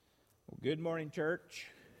Good morning, church.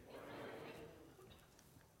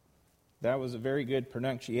 That was a very good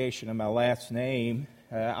pronunciation of my last name.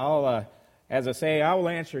 As I say, I will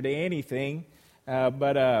answer to anything.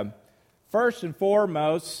 But first and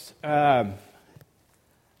foremost, I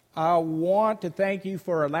want to thank you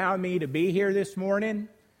for allowing me to be here this morning.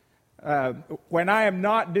 When I am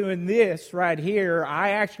not doing this right here,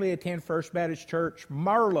 I actually attend First Baptist Church,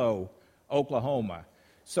 Marlow, Oklahoma.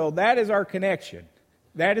 So that is our connection.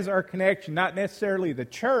 That is our connection, not necessarily the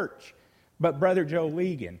church, but Brother Joe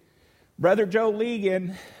Legan. Brother Joe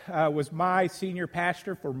Legan was my senior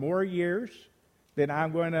pastor for more years than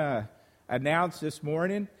I'm going to announce this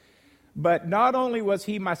morning. But not only was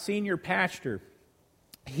he my senior pastor,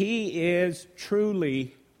 he is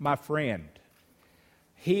truly my friend.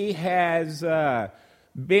 He has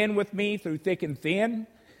been with me through thick and thin,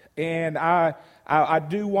 and I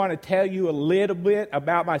do want to tell you a little bit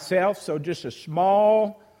about myself, so just a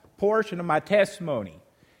small portion of my testimony,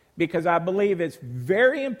 because I believe it's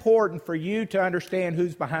very important for you to understand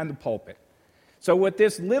who's behind the pulpit. So with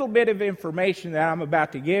this little bit of information that I'm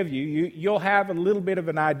about to give you, you'll have a little bit of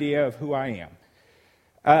an idea of who I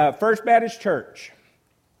am. First Baptist Church.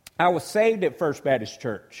 I was saved at First Baptist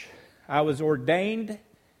Church. I was ordained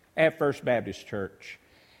at First Baptist Church.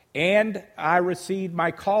 And I received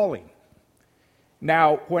my calling.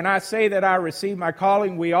 Now, when I say that I received my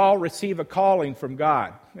calling, we all receive a calling from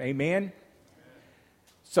God. Amen?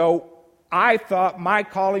 So I thought my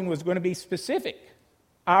calling was going to be specific.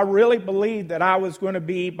 I really believed that I was going to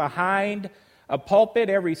be behind a pulpit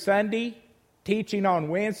every Sunday, teaching on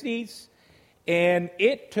Wednesdays. And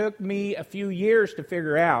it took me a few years to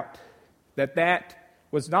figure out that that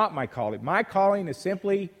was not my calling. My calling is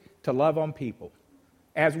simply to love on people,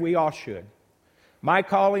 as we all should. My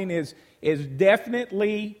calling is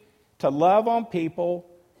definitely to love on people,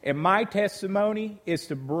 and my testimony is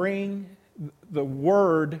to bring the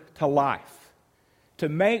Word to life, to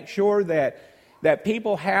make sure that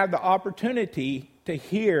people have the opportunity to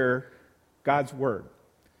hear God's Word.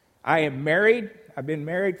 I am married. I've been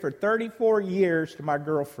married for 34 years to my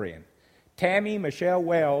girlfriend, Tammy Michelle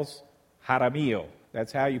Wells Jaramillo.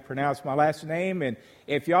 That's how you pronounce my last name. And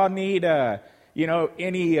if y'all need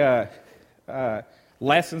any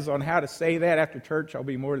lessons on how to say that after church, I'll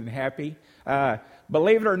be more than happy.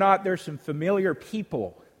 Believe it or not, there's some familiar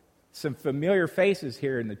people, some familiar faces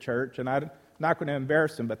here in the church, and I'm not going to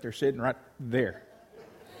embarrass them, but they're sitting right there.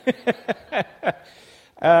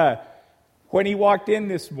 When he walked in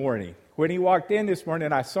this morning,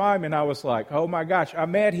 I saw him and I was like, oh my gosh, I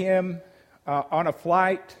met him on a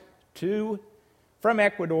flight from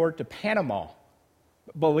Ecuador to Panama.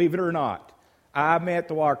 Believe it or not, I met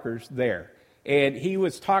the Walkers there. And he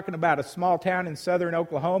was talking about a small town in southern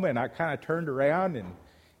Oklahoma, and I kind of turned around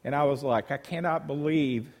and I was like, I cannot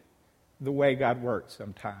believe the way God works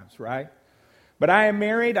sometimes, right? But I am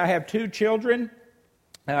married. I have 2 children,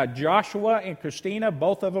 Joshua and Christina.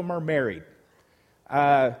 Both of them are married.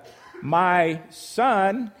 My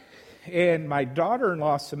son and my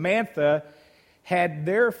daughter-in-law, Samantha, had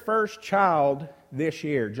their first child this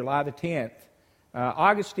year, July the 10th.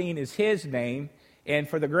 Augustine is his name. And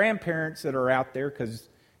for the grandparents that are out there, because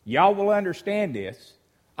y'all will understand this,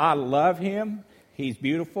 I love him. He's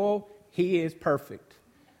beautiful. He is perfect.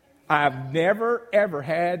 I've never, ever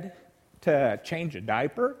had to change a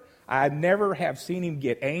diaper. I never have seen him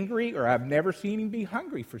get angry, or I've never seen him be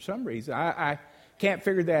hungry for some reason. I can't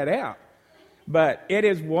figure that out. But it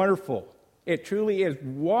is wonderful. It truly is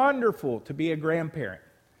wonderful to be a grandparent.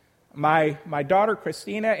 My daughter,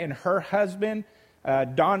 Christina, and her husband,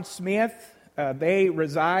 Don Smith, they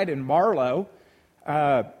reside in Marlow.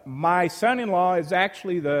 My son-in-law is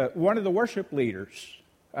actually one of the worship leaders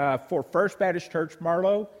for First Baptist Church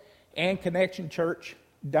Marlow and Connection Church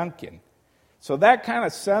Duncan. So that kind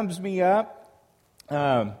of sums me up.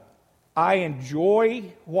 I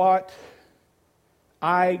enjoy what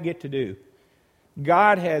I get to do.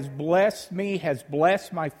 God has blessed me, has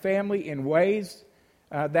blessed my family in ways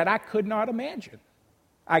that I could not imagine.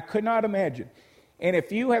 I could not imagine. And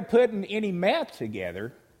if you have put in any math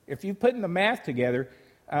together,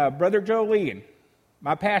 Brother Joe Legan,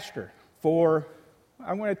 my pastor, for,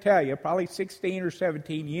 I'm going to tell you, probably 16 or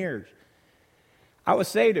 17 years, I was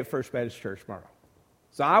saved at First Baptist Church Marlow.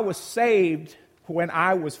 So I was saved when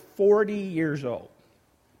I was 40 years old.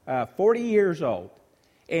 40 years old.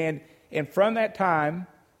 And from that time,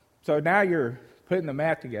 so now you're putting the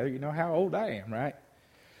math together, you know how old I am, right?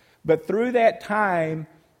 But through that time,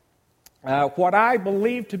 what I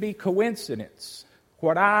believe to be coincidence,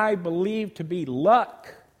 what I believe to be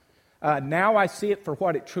luck, now I see it for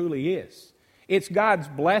what it truly is. It's God's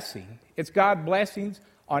blessing. It's God's blessings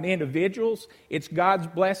on individuals. It's God's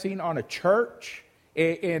blessing on a church.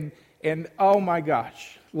 And oh my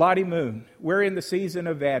gosh, Lottie Moon, we're in the season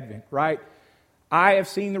of Advent, right? I have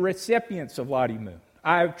seen the recipients of Lottie Moon.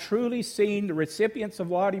 I have truly seen the recipients of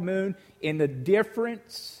Lottie Moon in the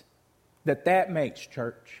difference that makes,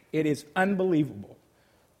 church. It is unbelievable.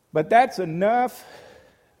 But that's enough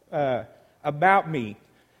about me.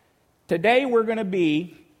 Today we're going to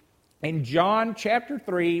be in John chapter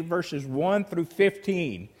 3, verses 1 through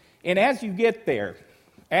 15. And as you get there,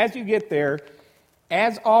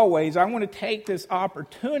 as always, I want to take this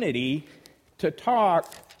opportunity to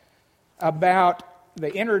talk about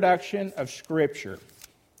the introduction of Scripture,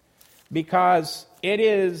 because it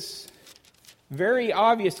is very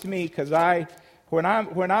obvious to me, because when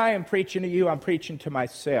I am preaching to you, I'm preaching to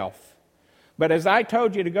myself. But as I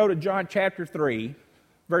told you to go to John chapter 3,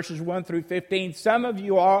 verses 1 through 15, some of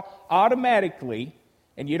you all automatically,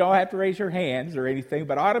 and you don't have to raise your hands or anything,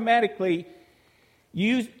 but automatically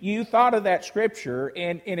you thought of that Scripture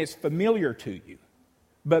and it's familiar to you.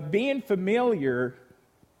 But being familiar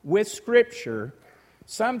with Scripture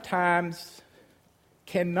sometimes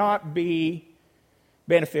cannot be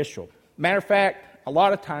beneficial. Matter of fact, a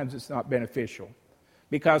lot of times it's not beneficial.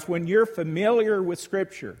 Because when you're familiar with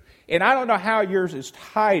Scripture, and I don't know how yours is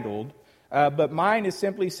titled, but mine is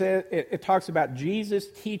simply said, it talks about Jesus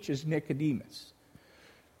teaches Nicodemus.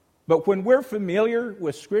 But when we're familiar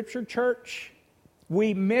with Scripture, church,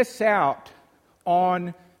 we miss out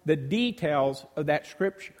on the details of that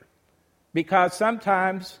Scripture. Because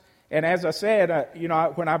sometimes, and as I said,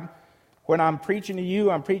 when I'm preaching to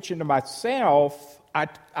you, I'm preaching to myself,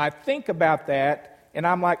 I think about that, and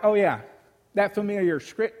I'm like, oh yeah, that familiar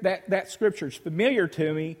script, that Scripture is familiar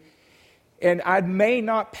to me, and I may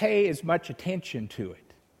not pay as much attention to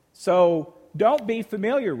it. So don't be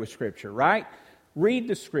familiar with Scripture, right? Read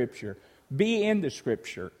the Scripture. Be in the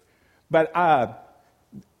Scripture. But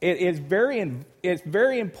it's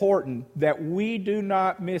very important that we do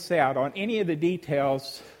not miss out on any of the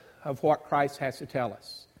details of what Christ has to tell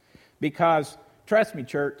us. Because, trust me,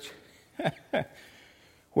 church,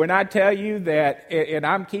 when I tell you that, and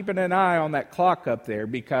I'm keeping an eye on that clock up there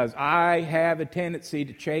because I have a tendency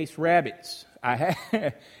to chase rabbits.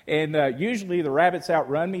 And usually the rabbits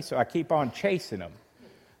outrun me, so I keep on chasing them.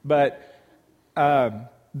 But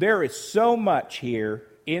there is so much here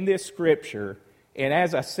in this Scripture. And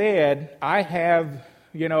as I said, I have,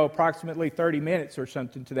 approximately 30 minutes or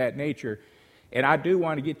something to that nature. And I do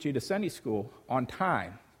want to get you to Sunday school on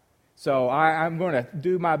time. So I'm going to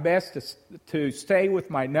do my best to stay with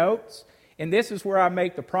my notes. And this is where I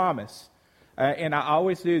make the promise. And I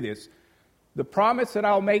always do this. The promise that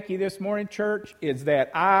I'll make you this morning, church, is that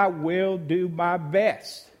I will do my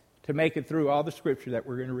best to make it through all the Scripture that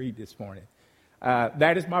we're going to read this morning.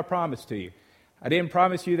 That is my promise to you. I didn't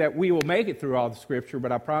promise you that we will make it through all the Scripture,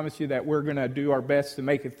 but I promise you that we're going to do our best to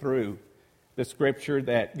make it through the Scripture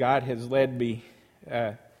that God has led me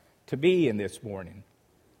to be in this morning.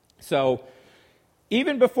 So,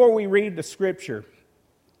 even before we read the Scripture,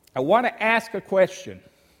 I want to ask a question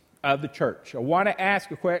of the church. I want to ask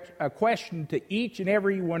a question to each and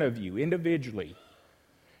every one of you individually.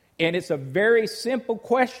 And it's a very simple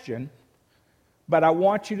question, but I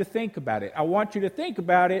want you to think about it. I want you to think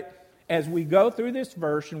about it as we go through this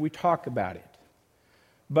verse and we talk about it.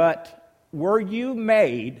 But were you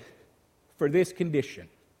made for this condition?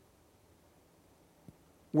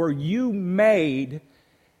 Were you made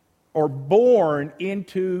or born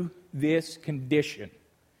into this condition?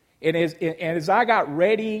 And as I got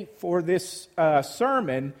ready for this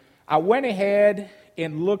sermon, I went ahead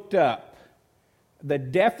and looked up the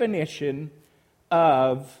definition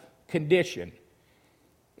of condition.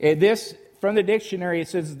 And this, from the dictionary, it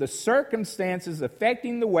says, the circumstances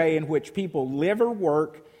affecting the way in which people live or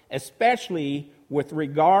work, especially with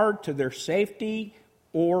regard to their safety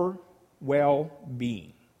or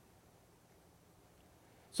well-being.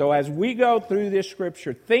 So as we go through this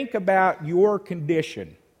Scripture, think about your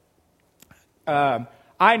condition.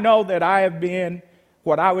 I know that I have been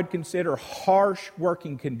what I would consider harsh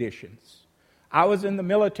working conditions. I was in the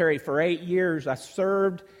military for 8 years. I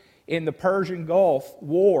served in the Persian Gulf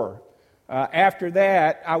War. After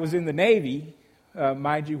that, I was in the Navy,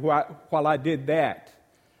 mind you, while I did that.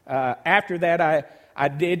 After that, I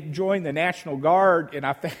did join the National Guard, and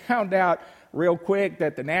I found out real quick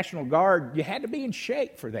that the National Guard, you had to be in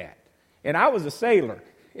shape for that. And I was a sailor,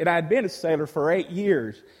 and I had been a sailor for 8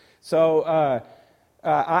 years. So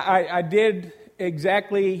I did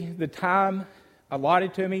exactly the time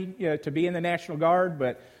allotted to me to be in the National Guard,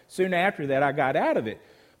 but soon after that I got out of it.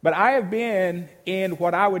 But I have been in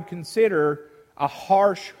what I would consider a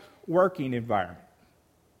harsh working environment.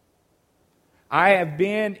 I have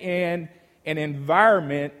been in an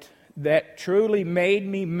environment that truly made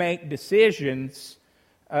me make decisions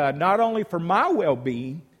not only for my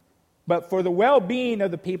well-being, but for the well-being of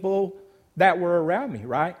the people that were around me,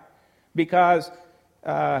 right? Because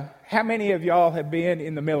how many of y'all have been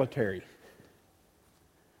in the military?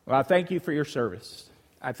 Well, I thank you for your service.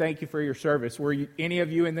 I thank you for your service. Were any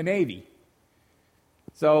of you in the Navy?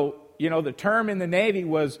 So, the term in the Navy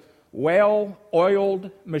was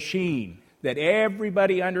well-oiled machine, that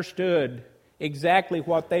everybody understood exactly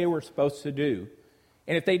what they were supposed to do.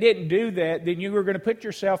 And if they didn't do that, then you were going to put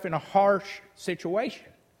yourself in a harsh situation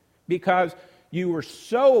because you were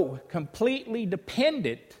so completely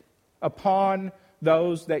dependent upon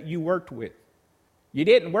those that you worked with. You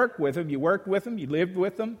didn't work with them, you worked with them, you lived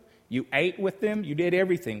with them, you ate with them, you did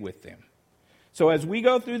everything with them. So as we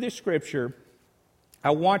go through this scripture,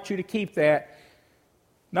 I want you to keep that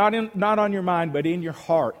not on your mind, but in your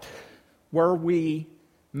heart. Were we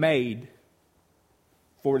made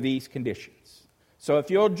for these conditions? So if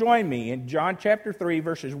you'll join me in John chapter 3,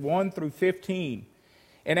 verses 1 through 15.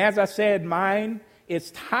 And as I said, mine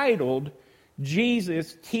is titled,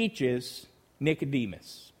 Jesus Teaches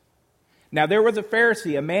Nicodemus. Now there was a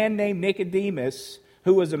Pharisee, a man named Nicodemus,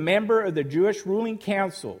 who was a member of the Jewish ruling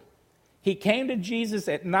council. He came to Jesus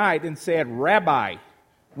at night and said, Rabbi,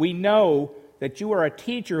 we know that you are a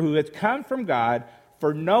teacher who has come from God,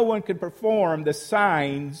 for no one could perform the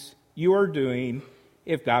signs you are doing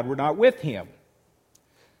if God were not with him.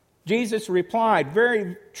 Jesus replied,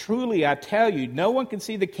 very truly I tell you, no one can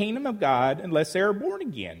see the kingdom of God unless they are born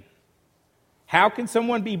again. How can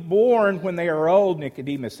someone be born when they are old?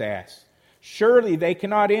 Nicodemus asked. Surely they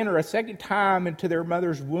cannot enter a second time into their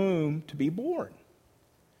mother's womb to be born.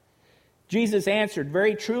 Jesus answered,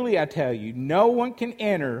 very truly I tell you, no one can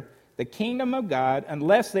enter the kingdom of God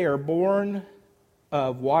unless they are born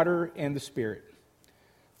of water and the Spirit.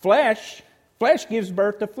 Flesh gives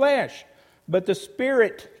birth to flesh, but the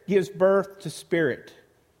Spirit gives birth to spirit.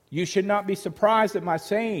 You should not be surprised at my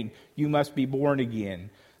saying, you must be born again.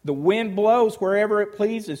 The wind blows wherever it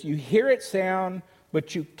pleases. You hear its sound,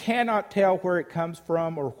 but you cannot tell where it comes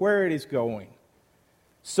from or where it is going.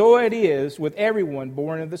 So it is with everyone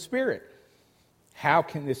born of the Spirit. How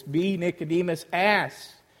can this be? Nicodemus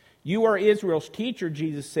asked. You are Israel's teacher,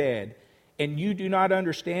 Jesus said, and you do not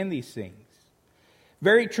understand these things.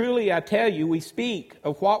 Very truly, I tell you, we speak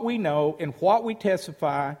of what we know and what we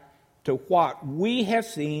testify to what we have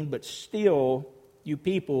seen, but still you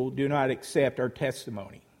people do not accept our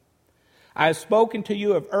testimony. I have spoken to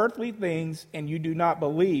you of earthly things, and you do not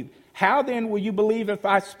believe. How then will you believe if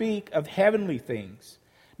I speak of heavenly things?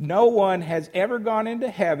 No one has ever gone into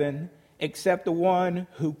heaven except the one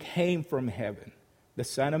who came from heaven, the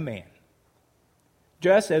Son of Man.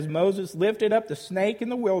 Just as Moses lifted up the snake in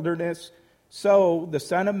the wilderness, so the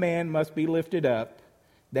Son of Man must be lifted up,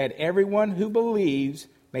 that everyone who believes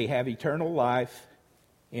may have eternal life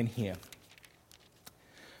in him.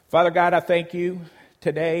 Father God, I thank you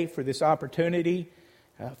today for this opportunity.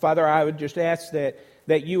 Father, I would just ask that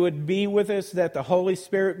you would be with us, that the Holy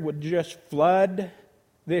Spirit would just flood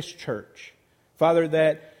this church. Father,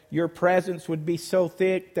 that your presence would be so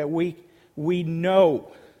thick that we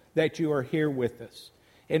know that you are here with us.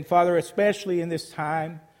 And Father, especially in this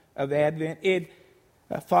time of Advent,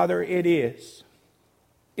 Father, it is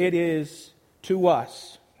to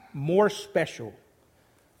us more special,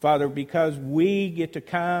 Father, because we get to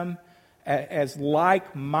come as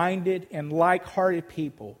like-minded and like-hearted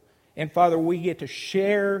people. And Father, we get to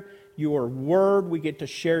share your word, we get to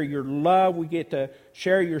share your love, we get to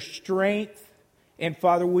share your strength. And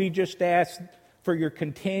Father, we just ask for your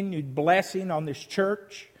continued blessing on this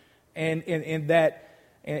church. And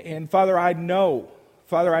Father, I know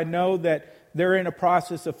that they're in a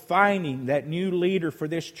process of finding that new leader for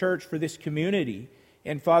this church, for this community.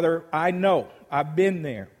 And Father, I know, I've been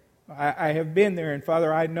there. I have been there. And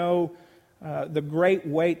Father, I know the great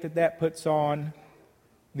weight that puts on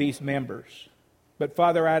these members. But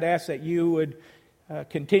Father, I'd ask that you would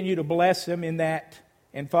continue to bless them in that.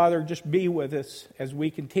 And Father, just be with us as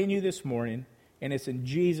we continue this morning. And it's in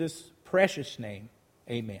Jesus' precious name.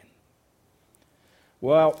 Amen.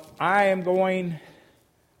 Well, I am going,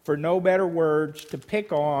 for no better words, to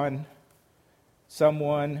pick on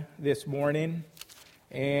someone this morning.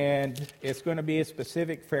 And it's going to be a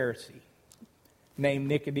specific Pharisee named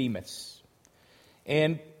Nicodemus.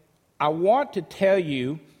 And I want to tell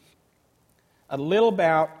you a little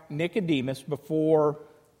about Nicodemus before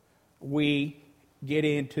we get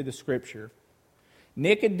into the Scripture.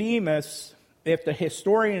 Nicodemus, if the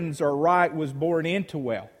historians are right, was born into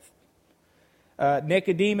wealth.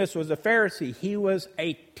 Nicodemus was a Pharisee. He was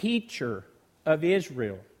a teacher of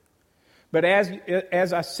Israel. But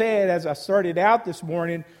as I said, as I started out this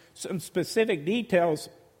morning, some specific details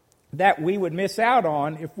that we would miss out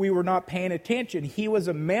on if we were not paying attention. He was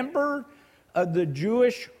a member of the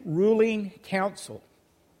Jewish ruling council,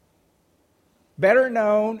 better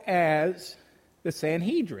known as the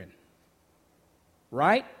Sanhedrin,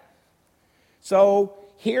 right? So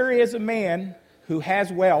here is a man who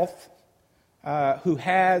has wealth, who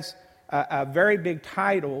has a very big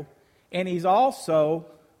title, and he's also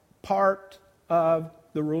part of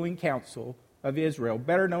the ruling council of Israel,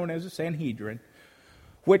 better known as the Sanhedrin,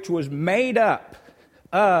 which was made up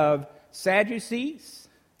of Sadducees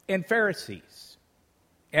and Pharisees.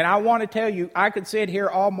 And I want to tell you, I could sit here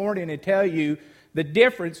all morning and tell you the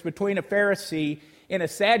difference between a Pharisee and a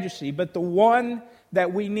Sadducee, but the one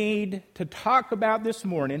that we need to talk about this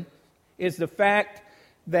morning is the fact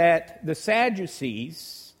that the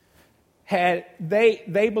Sadducees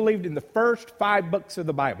they believed in the first 5 books of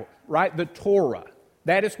the Bible, right? The Torah.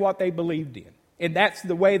 That is what they believed in. And that's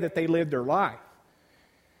the way that they lived their life.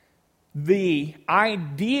 The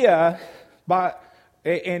idea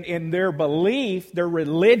in their belief, their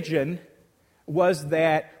religion, was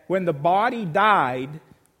that when the body died,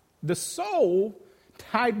 the soul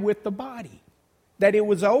died with the body. That it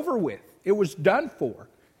was over with. It was done for.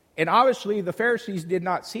 And obviously the Pharisees did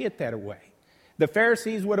not see it that way. The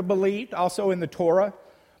Pharisees would have believed also in the Torah,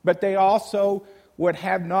 but they also would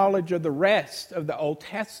have knowledge of the rest of the Old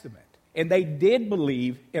Testament. And they did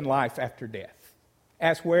believe in life after death.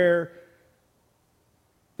 As where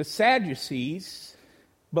the Sadducees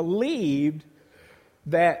believed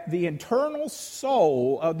that the internal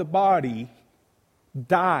soul of the body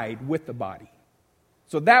died with the body.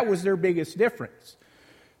 So that was their biggest difference.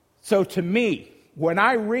 So to me, when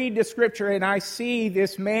I read the scripture and I see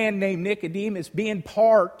this man named Nicodemus being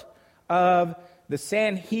part of the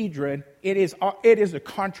Sanhedrin, it is a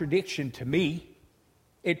contradiction to me.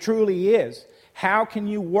 It truly is. How can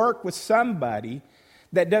you work with somebody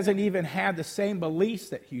that doesn't even have the same beliefs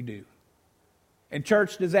that you do? And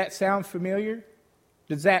church, does that sound familiar?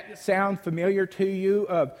 Does that sound familiar to you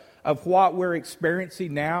of what we're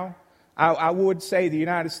experiencing now? I would say the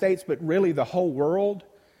United States, but really the whole world,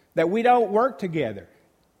 that we don't work together.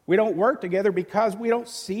 We don't work together because we don't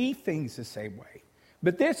see things the same way.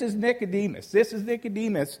 But this is Nicodemus. This is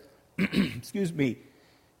Nicodemus, excuse me,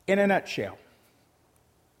 in a nutshell.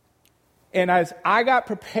 And as I got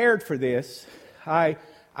prepared for this, I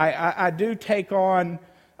do take on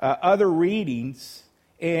other readings,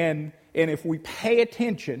 and if we pay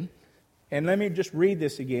attention, and let me just read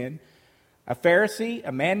this again. A Pharisee,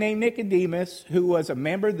 a man named Nicodemus, who was a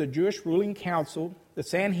member of the Jewish ruling council, the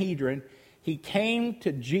Sanhedrin, he came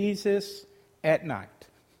to Jesus at night.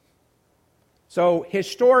 So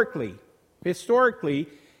historically,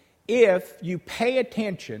 if you pay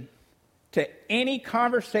attention to any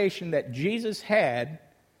conversation that Jesus had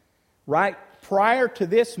right prior to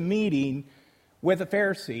this meeting with a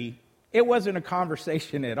Pharisee, it wasn't a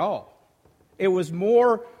conversation at all. It was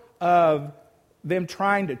more of them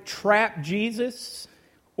trying to trap Jesus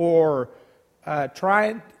or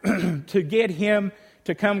trying to get him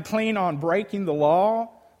to come clean on breaking the law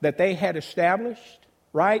that they had established,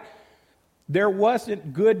 right? There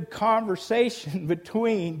wasn't good conversation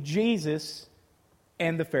between Jesus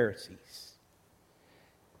and the Pharisees.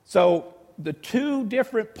 So the two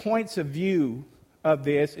different points of view of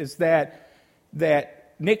this is that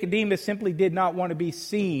Nicodemus simply did not want to be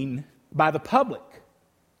seen by the public.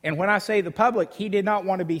 And when I say the public, he did not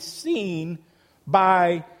want to be seen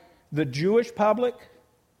by the Jewish public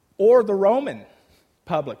or the Roman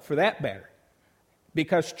public, for that matter.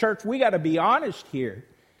 Because, church, we got to be honest here.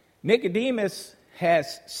 Nicodemus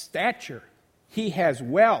has stature. He has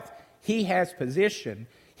wealth. He has position.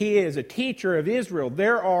 He is a teacher of Israel.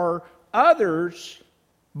 There are others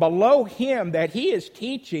below him that he is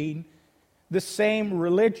teaching the same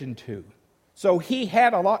religion to. So he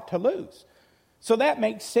had a lot to lose. So that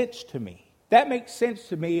makes sense to me. That makes sense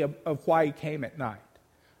to me of why he came at night.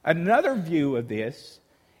 Another view of this,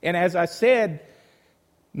 and as I said,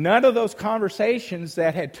 none of those conversations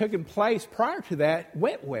that had taken place prior to that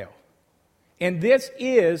went well. And this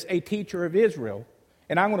is a teacher of Israel.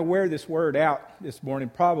 And I'm going to wear this word out this morning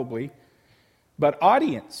probably. But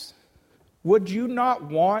audience, would you not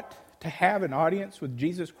want to have an audience with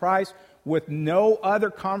Jesus Christ with no other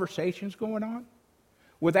conversations going on?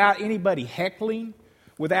 Without anybody heckling?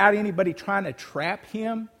 Without anybody trying to trap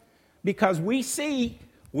him? Because we see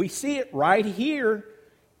it right here.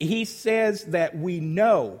 He says that we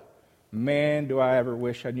know. Man, do I ever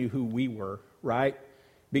wish I knew who we were, right?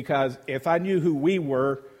 Because if I knew who we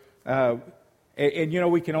were,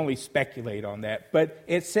 And we can only speculate on that. But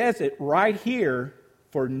it says it right here,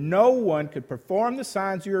 for no one could perform the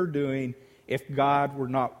signs you are doing if God were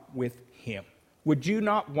not with him. Would you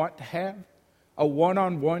not want to have a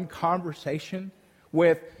one-on-one conversation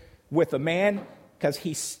with a man? Because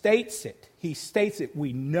he states it. He states it.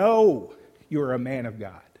 We know you're a man of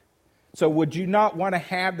God. So would you not want to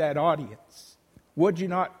have that audience? Would you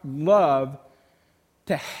not love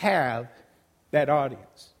to have that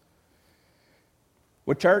audience?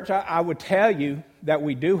 Well, church, I would tell you that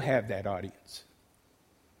we do have that audience.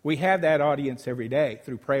 We have that audience every day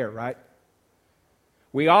through prayer, right?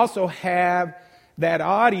 We also have that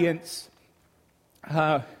audience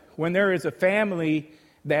when there is a family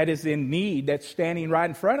that is in need that's standing right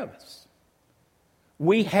in front of us.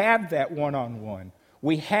 We have that one-on-one.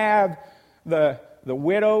 We have the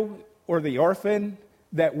widow or the orphan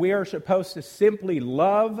that we are supposed to simply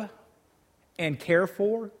love and care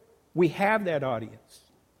for. We have that audience.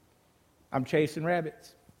 I'm chasing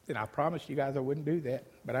rabbits, and I promised you guys I wouldn't do that,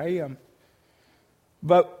 but I am.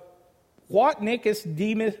 But what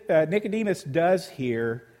Nicodemus does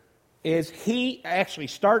here is he actually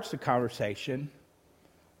starts the conversation,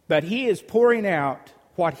 but he is pouring out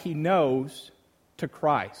what he knows to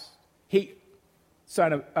Christ.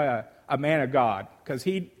 A man of God, because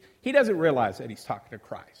he doesn't realize that he's talking to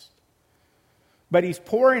Christ. But he's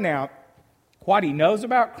pouring out what he knows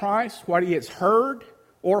about Christ, what he has heard,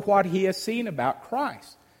 or what he has seen about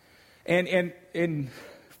Christ. And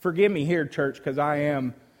forgive me here, church, because I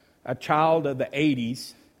am a child of the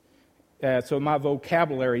 80s, so my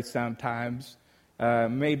vocabulary sometimes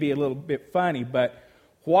may be a little bit funny, but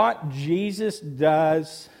what Jesus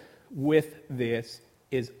does with this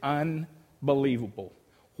is unbelievable.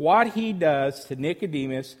 What he does to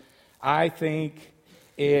Nicodemus, I think,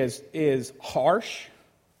 is harsh,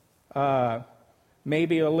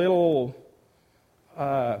 maybe a little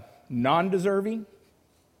non-deserving.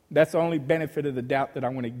 That's the only benefit of the doubt that I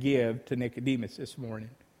want to give to Nicodemus this morning.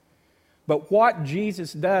 But what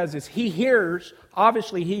Jesus does is he hears,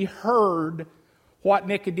 obviously he heard what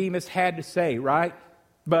Nicodemus had to say, right?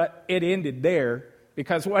 But it ended there,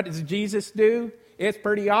 because what does Jesus do? It's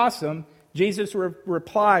pretty awesome. Jesus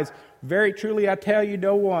replies, "Very truly I tell you,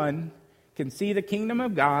 no one can see the kingdom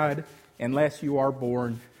of God unless you are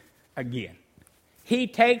born again." He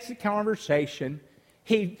takes the conversation,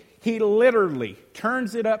 he literally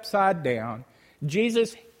turns it upside down.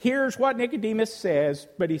 Jesus hears what Nicodemus says,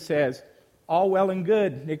 but he says, "All well and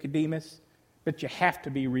good, Nicodemus, but you have to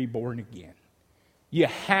be reborn again. You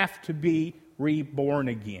have to be reborn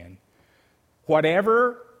again.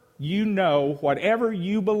 Whatever you know, whatever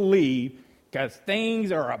you believe, because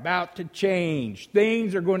things are about to change.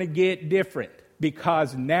 Things are going to get different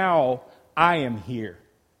because now I am here.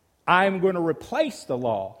 I'm going to replace the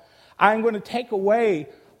law. I'm going to take away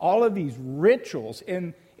all of these rituals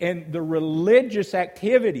and the religious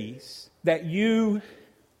activities that you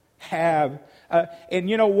have. And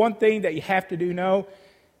one thing that you have to know,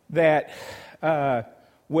 that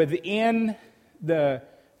within the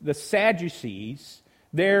Sadducees,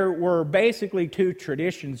 there were basically two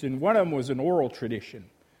traditions, and one of them was an oral tradition.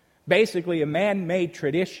 Basically a man-made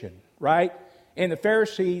tradition, right? And the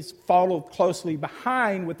Pharisees followed closely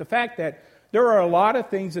behind with the fact that there are a lot of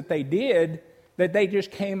things that they did that they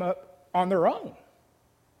just came up on their own.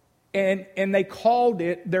 And they called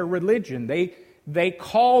it their religion. They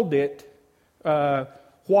called it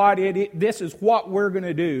this is what we're going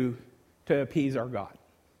to do to appease our God.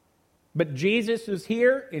 But Jesus is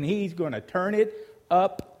here, and he's going to turn it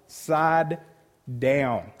upside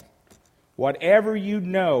down. Whatever you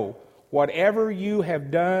know, whatever you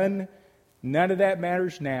have done, none of that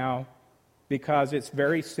matters now, because it's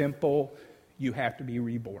very simple. You have to be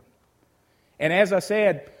reborn. And as I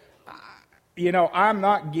said, I'm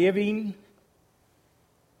not giving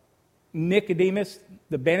Nicodemus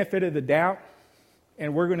the benefit of the doubt,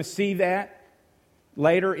 and we're going to see that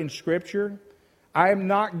later in Scripture. I am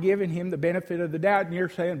not giving him the benefit of the doubt. And you're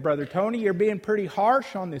saying, Brother Tony, you're being pretty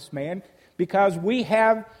harsh on this man, because we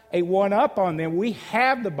have a one-up on them. We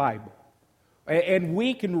have the Bible, and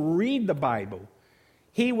we can read the Bible.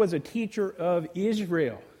 He was a teacher of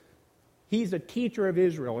Israel. He's a teacher of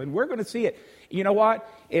Israel, and we're going to see it. You know what?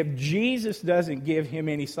 If Jesus doesn't give him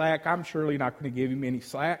any slack, I'm surely not going to give him any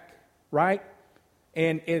slack, right?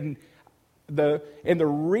 And the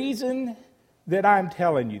reason that I'm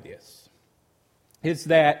telling you this is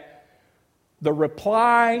that the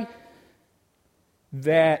reply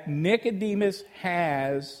that Nicodemus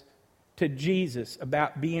has to Jesus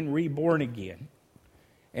about being reborn again,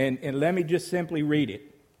 and let me just simply read it.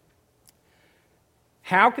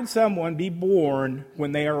 How can someone be born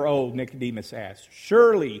when they are old? Nicodemus asked.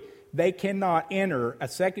 Surely they cannot enter a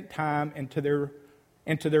second time into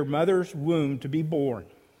their mother's womb to be born.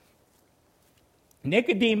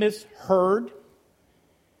 Nicodemus heard.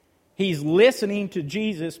 He's listening to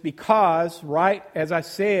Jesus because, right, as I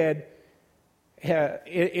said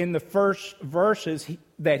in the first verses,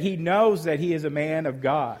 that he knows that he is a man of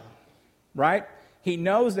God, right? He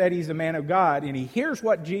knows that he's a man of God, and he hears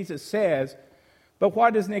what Jesus says, but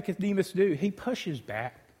what does Nicodemus do? He pushes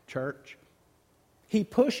back, church. He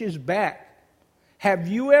pushes back. Have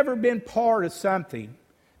you ever been part of something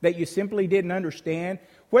that you simply didn't understand?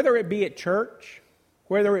 Whether it be at church,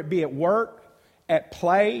 whether it be at work, at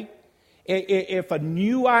play, if a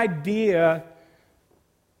new idea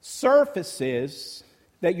surfaces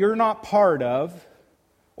that you're not part of,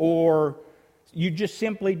 or you just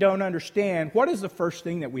simply don't understand, what is the first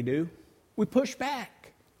thing that we do? We push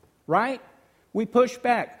back, right? We push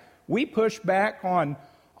back. We push back on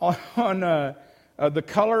the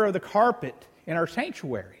color of the carpet in our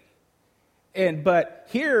sanctuary. But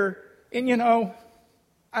here, and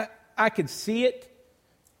I could see it.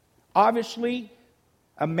 Obviously,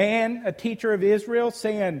 a teacher of Israel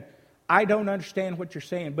saying, I don't understand what you're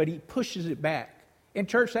saying, but he pushes it back. In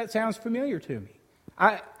church, that sounds familiar to me.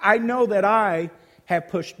 I know that I have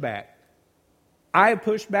pushed back. I have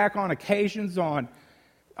pushed back on occasions on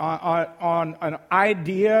an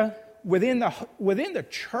idea within the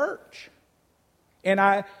church. And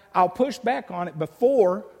I'll push back on it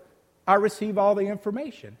before I receive all the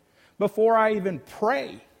information, before I even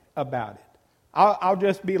pray about it. I'll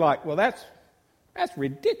just be like, well, that's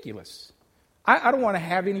ridiculous. I don't want to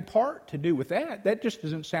have any part to do with that. That just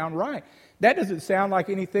doesn't sound right. That doesn't sound like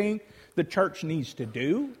anything the church needs to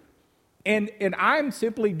do. And I'm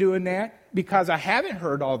simply doing that because I haven't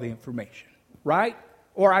heard all the information, right?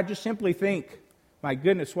 Or I just simply think, my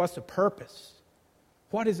goodness, what's the purpose?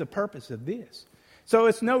 What is the purpose of this? So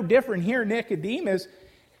it's no different here. Nicodemus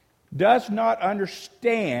does not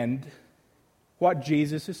understand what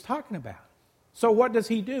Jesus is talking about. So what does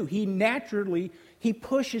he do? He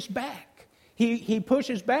pushes back. He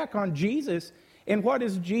pushes back on Jesus. And what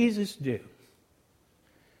does Jesus do?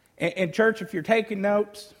 And church, if you're taking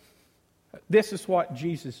notes, this is what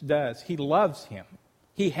Jesus does. He loves him.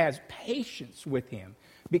 He has patience with him.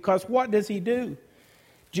 Because what does he do?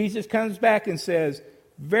 Jesus comes back and says,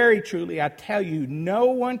 very truly, I tell you, no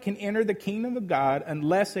one can enter the kingdom of God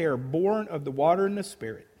unless they are born of the water and the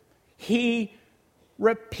Spirit. He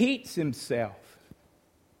repeats himself.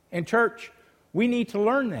 And church, we need to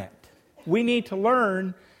learn that. We need to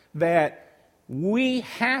learn that we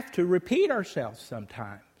have to repeat ourselves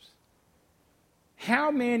sometimes.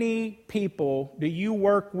 How many people do you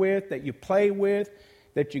work with, that you play with,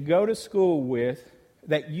 that you go to school with,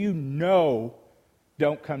 that you know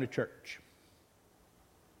don't come to church?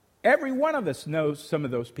 Every one of us knows some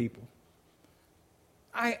of those people.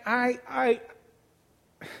 I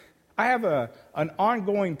have an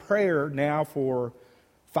ongoing prayer now for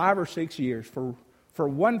 5 or 6 years for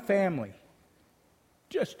one family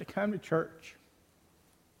just to come to church.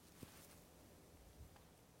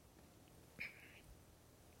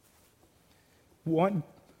 One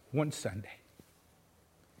Sunday.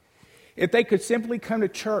 If they could simply come to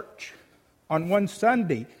church on one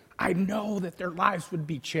Sunday, I know that their lives would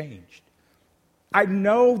be changed. I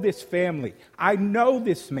know this family. I know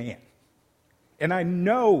this man. And I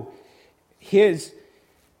know his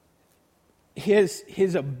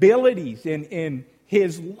abilities and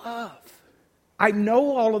his love. I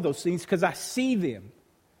know all of those things because I see them.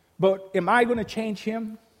 But am I going to change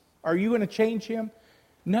him? Are you going to change him?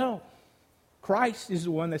 No. Christ is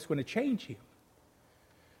the one that's going to change him.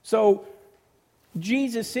 So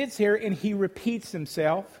Jesus sits here and he repeats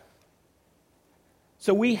himself.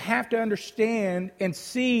 So we have to understand and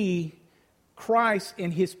see Christ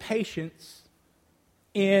and his patience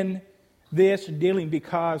in this dealing,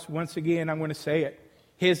 because once again, I'm going to say it,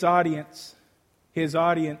 his audience,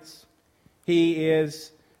 he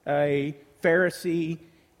is a Pharisee,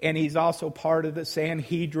 and he's also part of the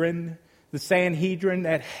Sanhedrin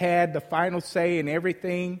that had the final say in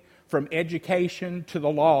everything from education to the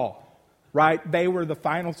law, right? They were the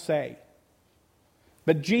final say.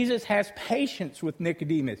 But Jesus has patience with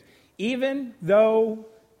Nicodemus, even though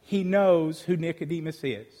he knows who Nicodemus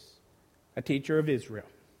is, a teacher of Israel.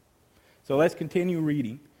 So let's continue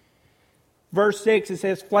reading. Verse 6, it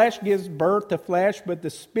says, flesh gives birth to flesh, but the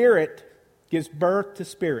Spirit gives birth to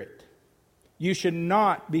spirit. You should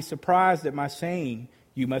not be surprised at my saying,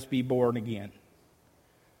 you must be born again.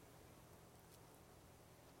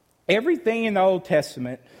 Everything in the Old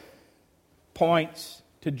Testament points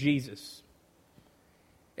to Jesus.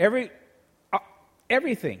 Everything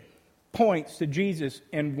points to Jesus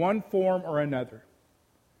in one form or another.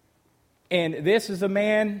 And this is a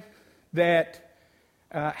man that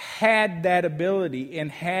had that ability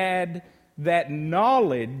and had that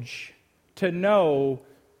knowledge to know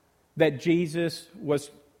that Jesus was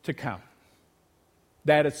to come.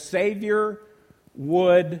 That a Savior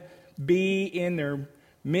would be in their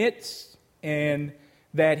midst and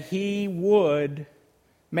that He would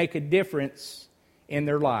make a difference in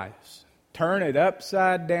their lives. Turn it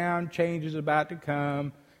upside down, change is about to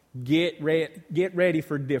come, get ready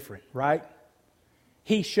for different, right?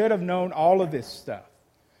 He should have known all of this stuff.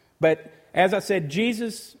 But as I said,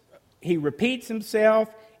 Jesus, He repeats Himself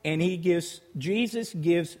and Jesus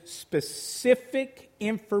gives specific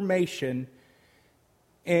information.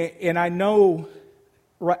 And I know,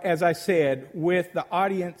 as I said, with the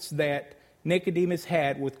audience that Nicodemus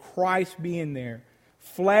had, with Christ being there,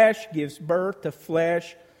 flesh gives birth to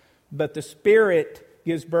flesh, but the Spirit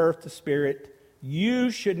gives birth to spirit. You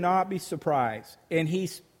should not be surprised. And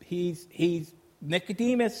he's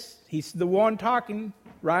Nicodemus. He's the one talking,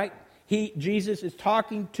 right? Jesus is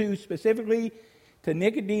talking specifically to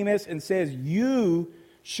Nicodemus and says, you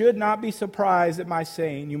should not be surprised at my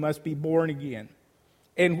saying you must be born again.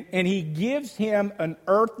 And He gives him an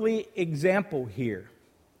earthly example here.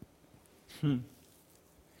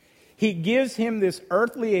 He gives him this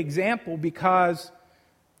earthly example because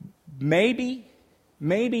maybe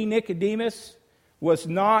Nicodemus was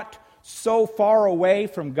not so far away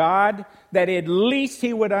from God that at least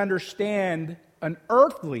he would understand an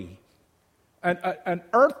earthly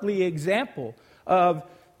example of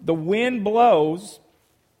the wind blows.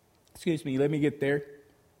 Excuse me, let me get there.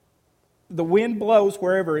 The wind blows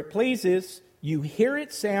wherever it pleases. You hear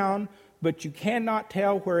its sound, but you cannot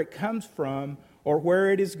tell where it comes from or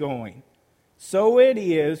where it is going. So it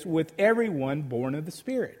is with everyone born of the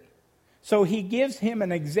Spirit. So He gives him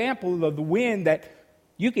an example of the wind that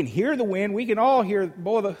you can hear the wind. We can all hear,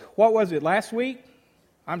 what was it, last week?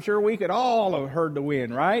 I'm sure we could all have heard the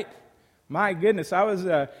wind, right? My goodness, I was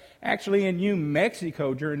actually in New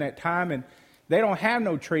Mexico during that time, and they don't have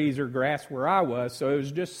no trees or grass where I was, so it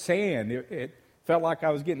was just sand. It felt like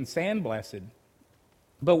I was getting sandblasted.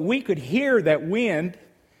 But we could hear that wind,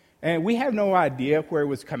 and we have no idea where it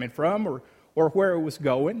was coming from or where it was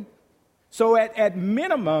going. So at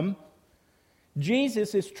minimum,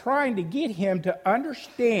 Jesus is trying to get him to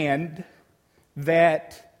understand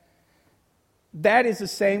that is the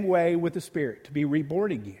same way with the Spirit, to be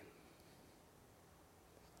reborn again.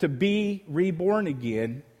 To be reborn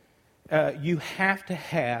again, you have to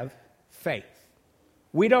have faith.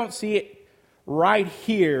 We don't see it right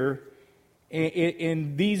here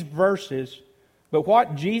in these verses, but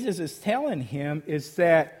what Jesus is telling him is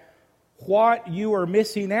that what you are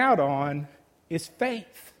missing out on is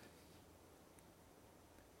faith.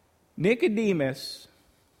 Nicodemus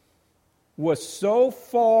was so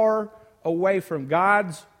far away from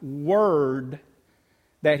God's Word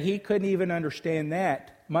that he couldn't even understand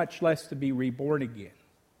that, much less to be reborn again.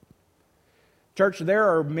 Church,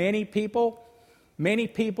 there are many people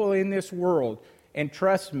in this world, and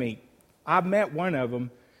trust me, I've met one of them.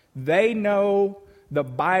 They know the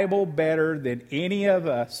Bible better than any of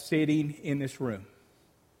us sitting in this room.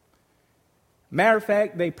 Matter of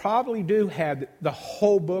fact, they probably do have the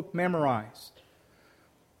whole book memorized,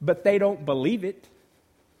 but they don't believe it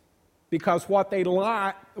because what they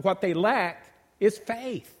lack is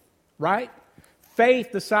faith, right?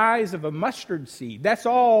 Faith the size of a mustard seed. That's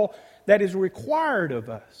all that is required of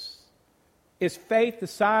us, is faith the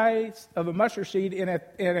size of a mustard seed, and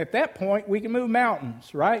at that point we can move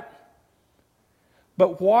mountains, right?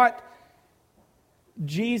 But what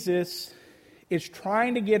Jesus is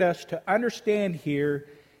trying to get us to understand here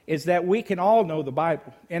is that we can all know the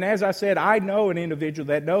Bible. And as I said, I know an individual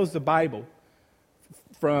that knows the Bible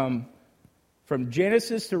from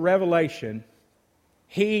Genesis to Revelation.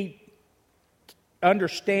 He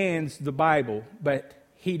understands the Bible, but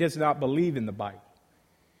he does not believe in the Bible.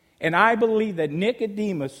 And I believe that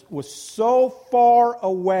Nicodemus was so far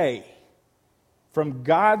away from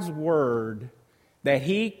God's Word that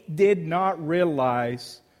he did not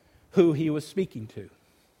realize who he was speaking to.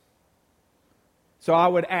 So I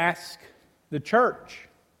would ask the church,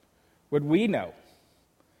 would we know?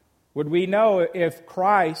 Would we know if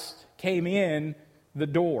Christ came in the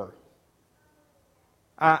door?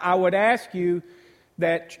 I would ask you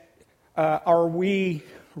that, are we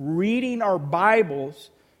reading our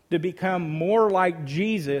Bibles to become more like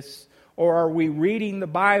Jesus, or are we reading the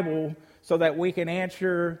Bible so that we can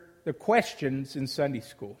answer the questions in Sunday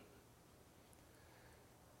school?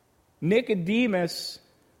 Nicodemus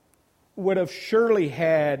would have surely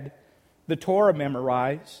had the Torah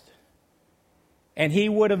memorized, and he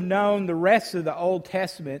would have known the rest of the Old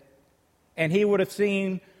Testament, and he would have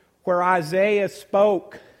seen where Isaiah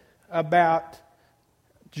spoke about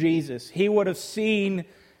Jesus. He would have seen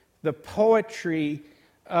the poetry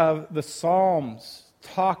of the Psalms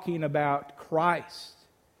talking about Christ.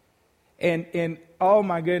 And oh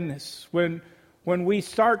my goodness, when we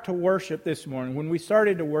start to worship this morning, when we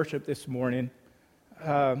started to worship this morning,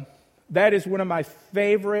 that is one of my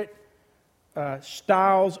favorite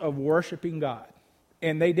styles of worshiping God.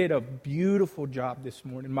 And they did a beautiful job this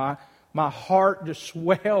morning. My heart just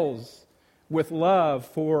swells with love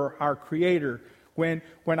for our Creator when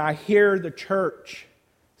I hear the church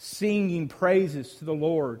singing praises to the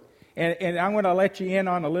Lord. And I'm going to let you in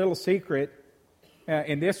on a little secret,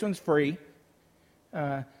 and this one's free.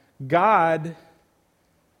 God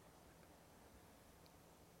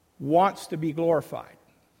wants to be glorified.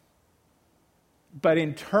 But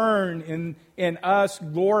in turn, in us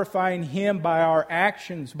glorifying Him by our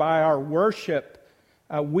actions, by our worship,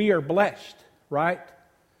 we are blessed, right?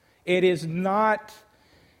 It is not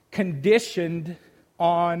conditioned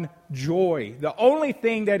on joy. The only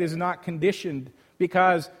thing that is not conditioned,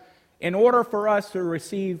 because in order for us to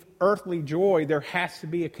receive earthly joy, there has to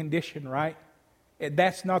be a condition, right?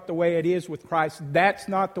 That's not the way it is with Christ. That's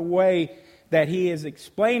not the way that He is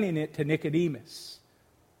explaining it to Nicodemus.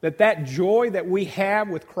 That joy that we have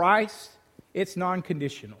with Christ, it's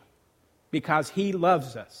non-conditional because He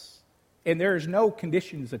loves us. And there is no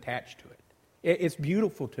conditions attached to it. It's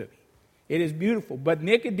beautiful to me. It is beautiful. But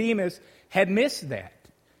Nicodemus had missed that.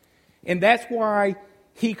 And that's why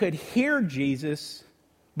he could hear Jesus,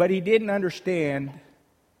 but he didn't understand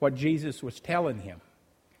what Jesus was telling him.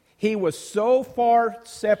 He was so far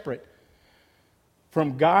separate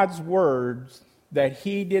from God's words that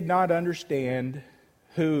he did not understand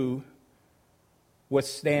who was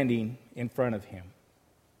standing in front of him.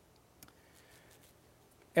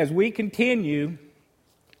 As we continue,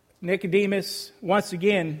 Nicodemus once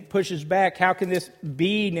again pushes back. How can this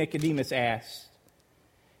be, Nicodemus asked.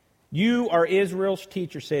 You are Israel's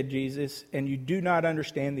teacher, said Jesus, and you do not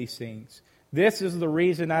understand these things. This is the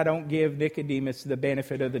reason I don't give Nicodemus the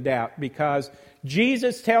benefit of the doubt, because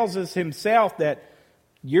Jesus tells us Himself that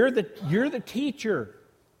you're the teacher.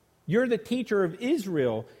 You're the teacher of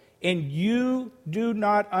Israel, and you do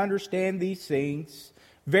not understand these things.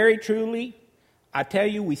 Very truly, I tell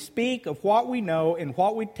you, we speak of what we know and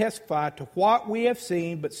what we testify to what we have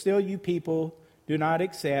seen, but still you people do not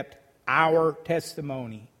accept our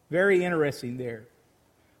testimony. Very interesting there.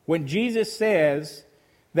 When Jesus says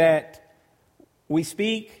that we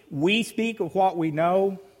speak of what we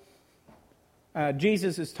know,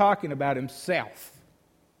 Jesus is talking about Himself.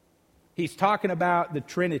 He's talking about the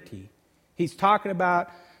Trinity. He's talking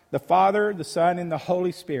about the Father, the Son, and the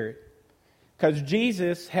Holy Spirit. Because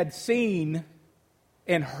Jesus had seen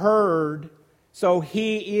and heard, so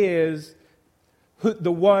He is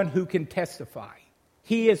the one who can testify.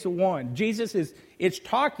 He is the one. Jesus is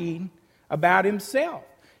talking about Himself.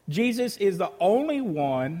 Jesus is the only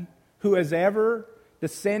one who has ever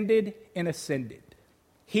descended and ascended.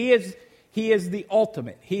 He is the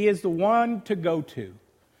ultimate. He is the one to go to.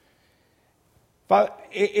 But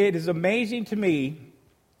it is amazing to me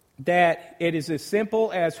that it is as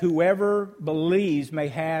simple as whoever believes may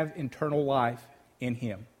have eternal life in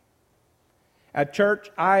Him. At church,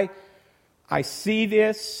 I see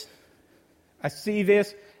this as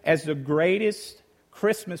the greatest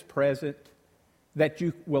Christmas present that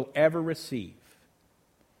you will ever receive.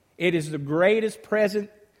 It is the greatest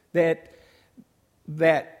present that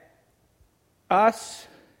us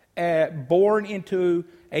born into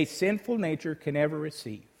a sinful nature can ever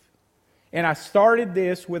receive. And I started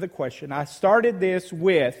this with a question. I started this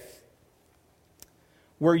with,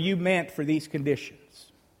 were you meant for these conditions?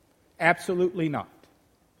 Absolutely not.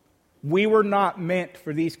 We were not meant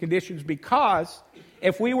for these conditions, because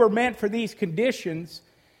if we were meant for these conditions,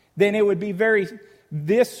 then it would be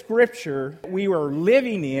this Scripture we were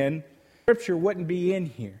living in, Scripture wouldn't be in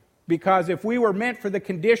here. Because if we were meant for the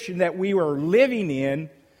condition that we were living in,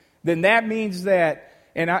 then that means that,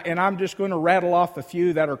 and I'm just going to rattle off a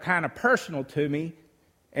few that are kind of personal to me,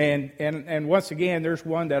 and once again, there's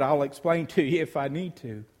one that I'll explain to you if I need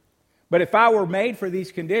to. But if I were made for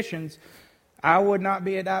these conditions, I would not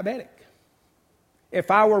be a diabetic.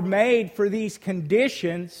 If I were made for these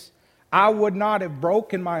conditions, I would not have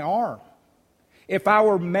broken my arm. If I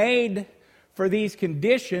were made for these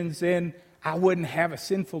conditions, then I wouldn't have a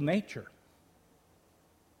sinful nature.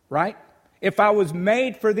 Right? If I was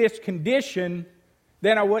made for this condition,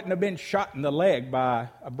 then I wouldn't have been shot in the leg by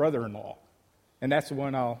a brother-in-law. And that's the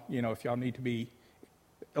one if y'all need to be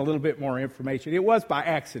a little bit more information. It was by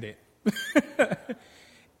accident.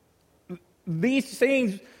 These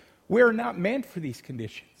things, we're not meant for these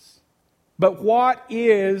conditions. But what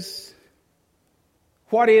is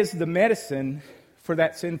the medicine for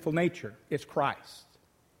that sinful nature? It's Christ.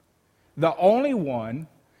 The only one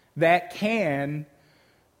that can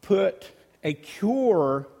put a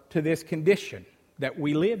cure to this condition that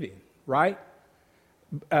we live in, right?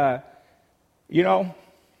 I'm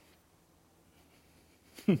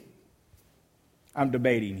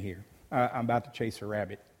debating here. I'm about to chase a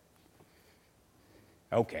rabbit.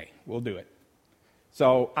 Okay, we'll do it.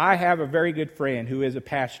 So I have a very good friend who is a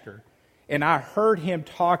pastor, and I heard him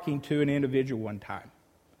talking to an individual one time.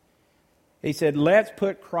 He said, let's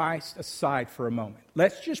put Christ aside for a moment.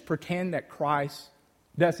 Let's just pretend that Christ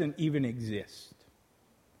doesn't even exist.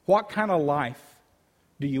 What kind of life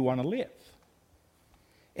do you want to live?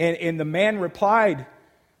 And the man replied,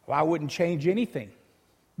 well, I wouldn't change anything,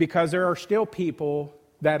 because there are still people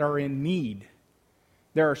that are in need.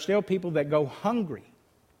 There are still people that go hungry.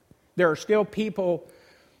 There are still people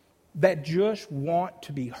that just want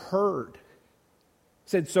to be heard.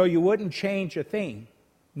 Said, so you wouldn't change a thing?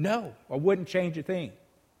 No, I wouldn't change a thing.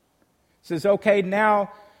 Says, okay,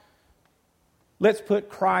 now let's put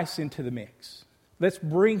Christ into the mix. Let's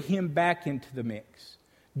bring him back into the mix.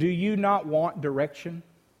 Do you not want direction?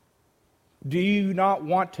 Do you not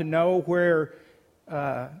want to know where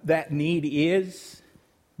that need is?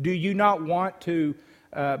 Do you not want to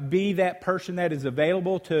be that person that is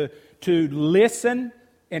available to listen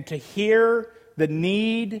and to hear the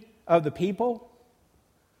need of the people?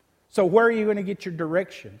 So where are you going to get your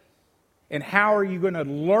direction? And how are you going to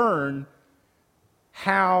learn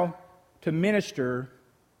how to minister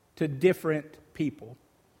to different people?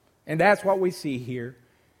 And that's what we see here.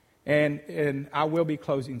 And I will be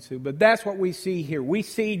closing soon. But that's what we see here. We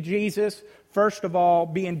see Jesus, first of all,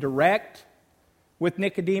 being direct with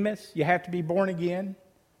Nicodemus. You have to be born again.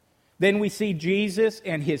 Then we see Jesus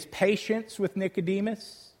and his patience with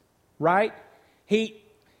Nicodemus, right? He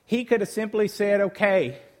could have simply said,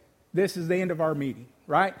 okay, this is the end of our meeting,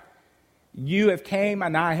 right? You have came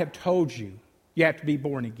and I have told you, you have to be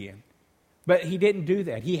born again. But he didn't do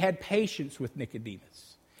that. He had patience with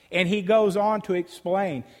Nicodemus. And he goes on to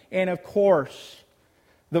explain. And of course,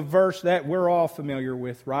 the verse that we're all familiar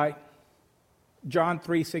with, right? John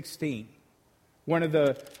 3:16. One of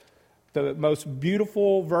the most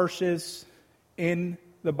beautiful verses in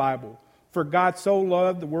the Bible. For God so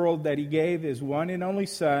loved the world that he gave his one and only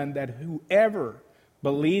Son, that whoever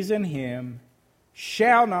believes in him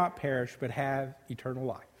shall not perish but have eternal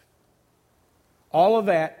life. All of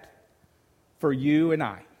that for you and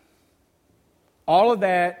I. All of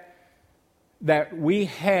that we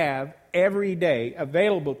have every day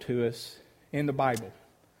available to us in the Bible.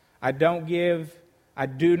 I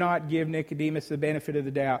do not give Nicodemus the benefit of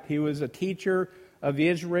the doubt. He was a teacher of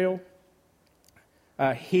Israel.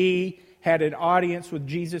 He had an audience with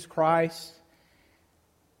Jesus Christ.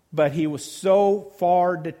 But he was so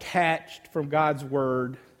far detached from God's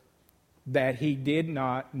Word that he did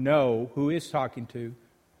not know who he's talking to,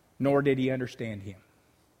 nor did he understand him.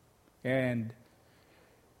 And,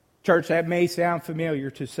 church, that may sound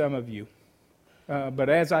familiar to some of you. But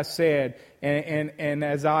as I said, and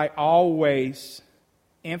as I always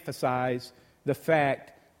emphasize, the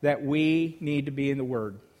fact that we need to be in the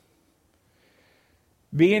Word.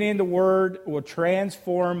 Being in the Word will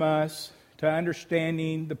transform us to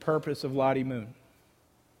understanding the purpose of Lottie Moon.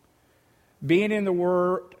 Being in the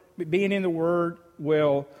Word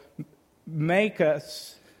will make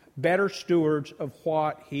us better stewards of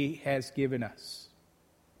what He has given us.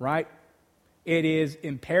 Right? It is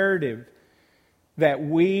imperative that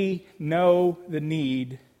we know the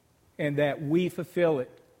need and that we fulfill it.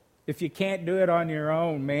 If you can't do it on your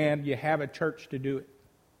own, man, you have a church to do it.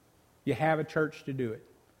 You have a church to do it.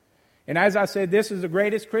 And as I said, this is the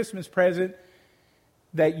greatest Christmas present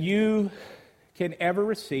that you can ever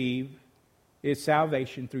receive is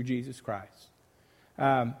salvation through Jesus Christ.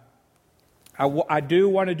 I do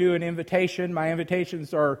want to do an invitation. My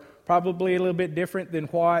invitations are probably a little bit different than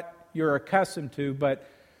what you're accustomed to, but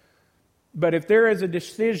if there is a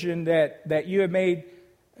decision that you have made,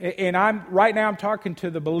 and right now I'm talking to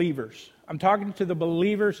the believers. I'm talking to the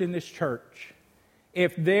believers in this church.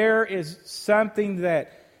 If there is something that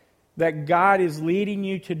God is leading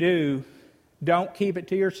you to do, don't keep it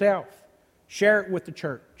to yourself. Share it with the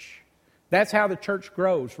church. That's how the church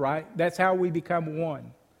grows, right? That's how we become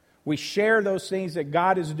one. We share those things that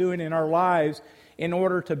God is doing in our lives in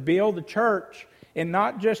order to build the church, and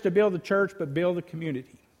not just to build the church, but build the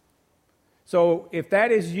community. So if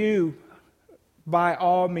that is you, by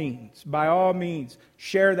all means,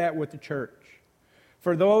 share that with the church.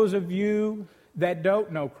 For those of you that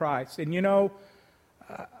don't know Christ, and you know,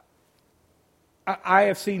 I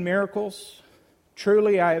have seen miracles.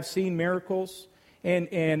 Truly, I have seen miracles.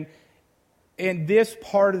 And this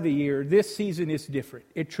part of the year, this season is different.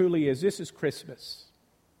 It truly is. This is Christmas.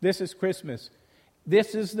 This is Christmas.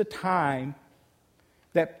 This is the time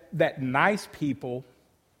that nice people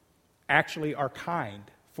actually are kind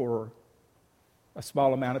for a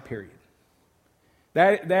small amount of period.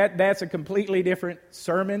 That's a completely different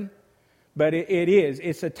sermon, but it is.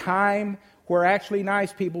 It's a time where actually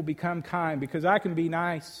nice people become kind, because I can be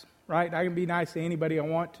nice, right? I can be nice to anybody I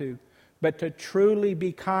want to. But to truly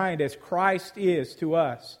be kind as Christ is to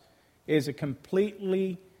us is a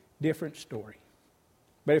completely different story.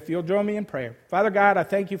 But if you'll join me in prayer. Father God, I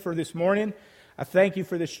thank you for this morning. I thank you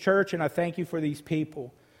for this church, and I thank you for these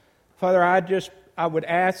people. Father, I would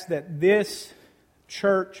ask that this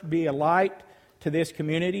church be a light to this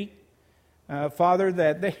community. Father,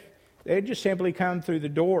 that they just simply come through the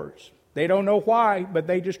doors. They don't know why, but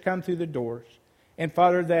they just come through the doors. And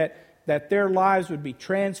Father, that their lives would be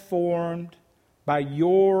transformed by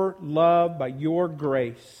your love, by your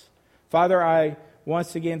grace. Father, I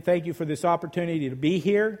once again thank you for this opportunity to be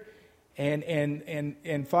here,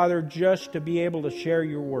 and Father, just to be able to share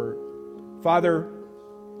your word. Father,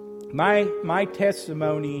 my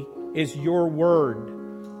testimony is your word.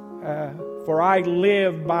 For I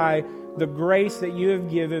live by the grace that you have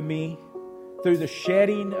given me through the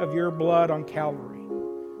shedding of your blood on Calvary.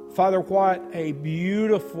 Father, what a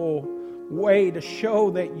beautiful way to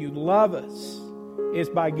show that you love us is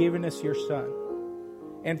by giving us your Son.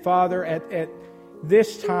 And Father, at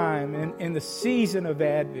this time, in the season of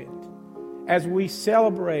Advent, as we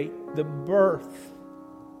celebrate the birth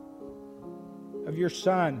of your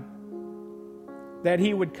Son, that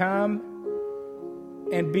He would come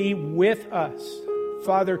and be with us,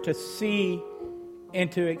 Father, to see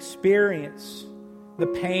and to experience the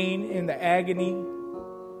pain and the agony,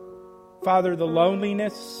 Father, the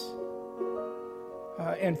loneliness,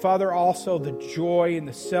 and Father, also the joy and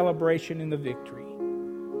the celebration and the victory.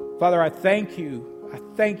 Father, I thank you. I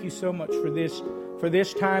thank you so much for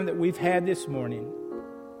this time that we've had this morning.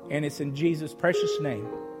 And it's in Jesus' precious name.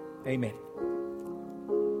 Amen.